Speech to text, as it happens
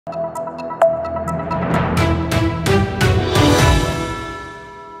Right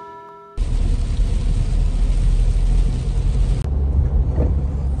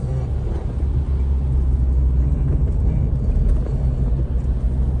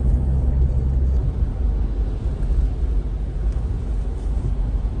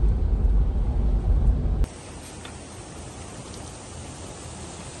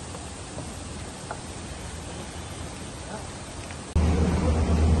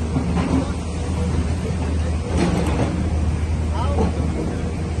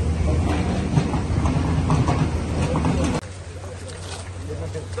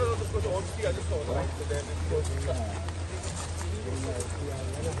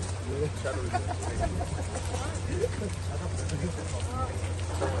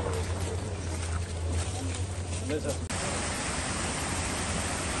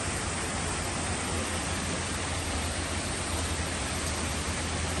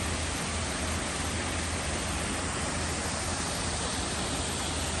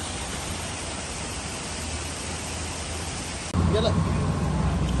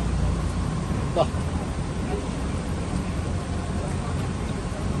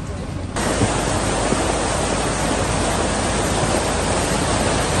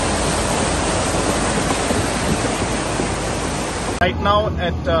now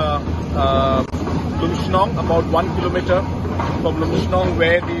at Lumshnong, about 1 kilometer from Lumshnong,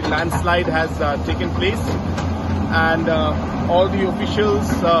 where the landslide has taken place, and all the officials,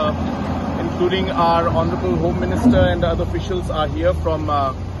 including our Honorable Home Minister and other officials, are here from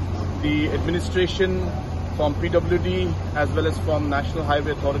the administration, from PWD, as well as from National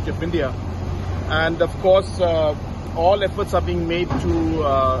Highway Authority of India. And of course, all efforts are being made to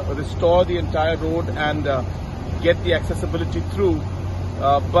restore the entire road and get the accessibility through.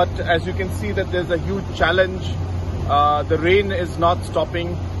 But as you can see that there's a huge challenge. The rain is not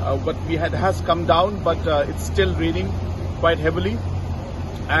stopping. What we had has come down, but it's still raining quite heavily.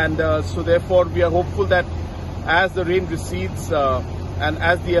 And so therefore we are hopeful that as the rain recedes and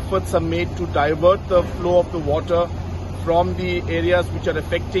as the efforts are made to divert the flow of the water from the areas which are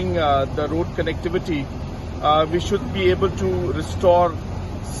affecting the road connectivity, we should be able to restore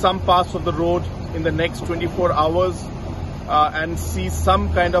some parts of the road in the next 24 hours and see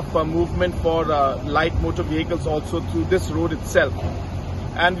some kind of movement for light motor vehicles also through this road itself.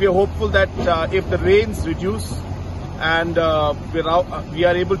 And we are hopeful that if the rains reduce and we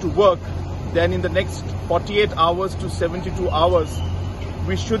are able to work, then in the next 48 hours to 72 hours,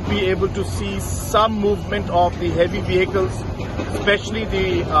 we should be able to see some movement of the heavy vehicles, especially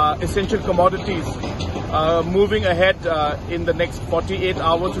the essential commodities, moving ahead in the next 48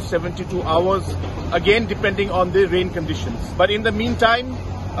 hours to 72 hours, again depending on the rain conditions. But in the meantime,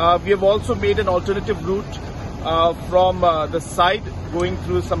 we have also made an alternative route from the side going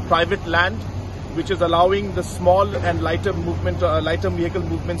through some private land, which is allowing the small and lighter movement, lighter vehicle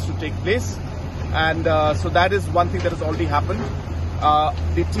movements to take place. And so that is one thing that has already happened.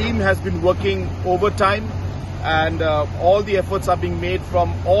 The team has been working overtime, and all the efforts are being made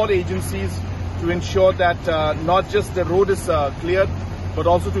from all agencies to ensure that not just the road is cleared, but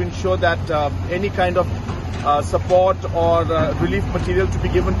also to ensure that any kind of support or relief material to be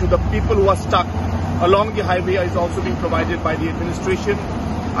given to the people who are stuck along the highway is also being provided by the administration.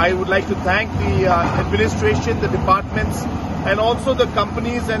 I would like to thank the administration, the departments, and also the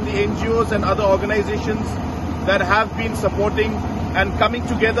companies and the NGOs and other organizations that have been supporting and coming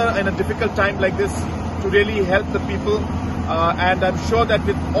together in a difficult time like this to really help the people. And I'm sure that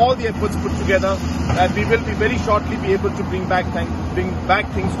with all the efforts put together, that we will be very shortly be able to bring back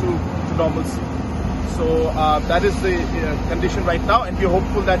things to normalcy. So that is the condition right now, and we're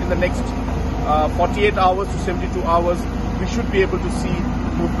hopeful that in the next 48 hours to 72 hours, we should be able to see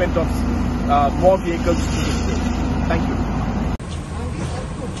movement of more vehicles to this road. Thank you.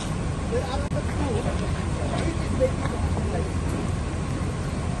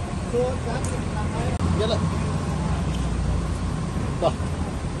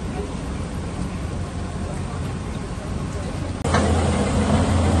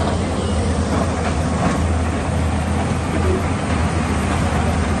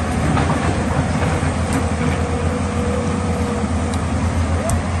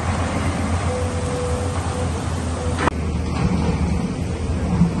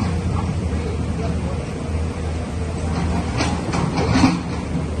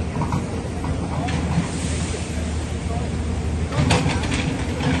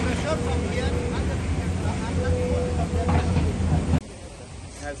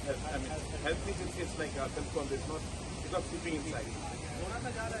 Health agency is like confirmed. It's not sleeping inside.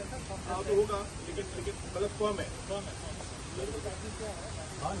 तो होगा लेकिन मतलब firm है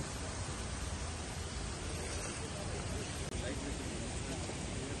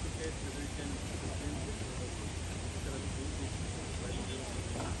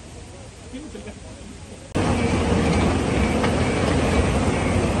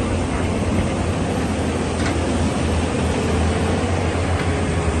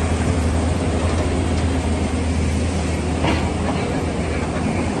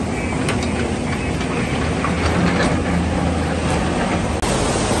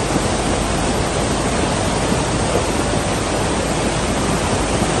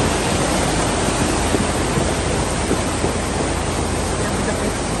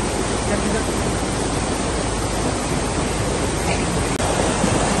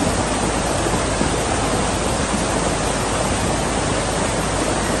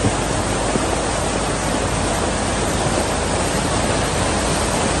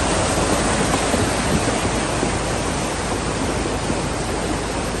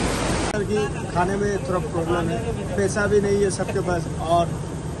खाने में थोड़ा problem है, पैसा भी नहीं है सबके पास। और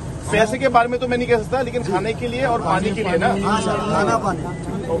पैसे के बारे में तो मैं नहीं कह सकता, लेकिन खाने के लिए और पानी के लिए ना। हाँ सर, खाना पानी।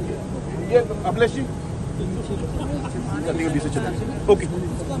 ओके, ये अखिलेश जी जल्दी जल्दी से चले। ओके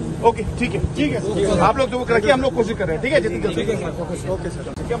ओके, ठीक है ठीक है, आप लोग जो रखिए, हम लोग कोशिश कर रहे हैं, ठीक है, जितनी जल्दी। ओके सर,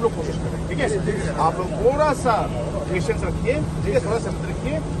 हम लोग कोशिश कर रहे हैं, ठीक है। आप लोग थोड़ा सा पेशेंस रखिए, ठीक है, थोड़ा समझ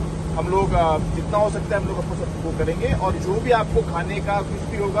रखिए। हम लोग जितना हो सकता है हम लोग आपको वो करेंगे, और जो भी आपको खाने का कुछ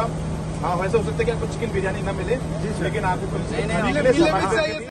भी होगा, हाँ वैसे हो सकता है कि आपको चिकन बिरयानी ना मिले, लेकिन आपको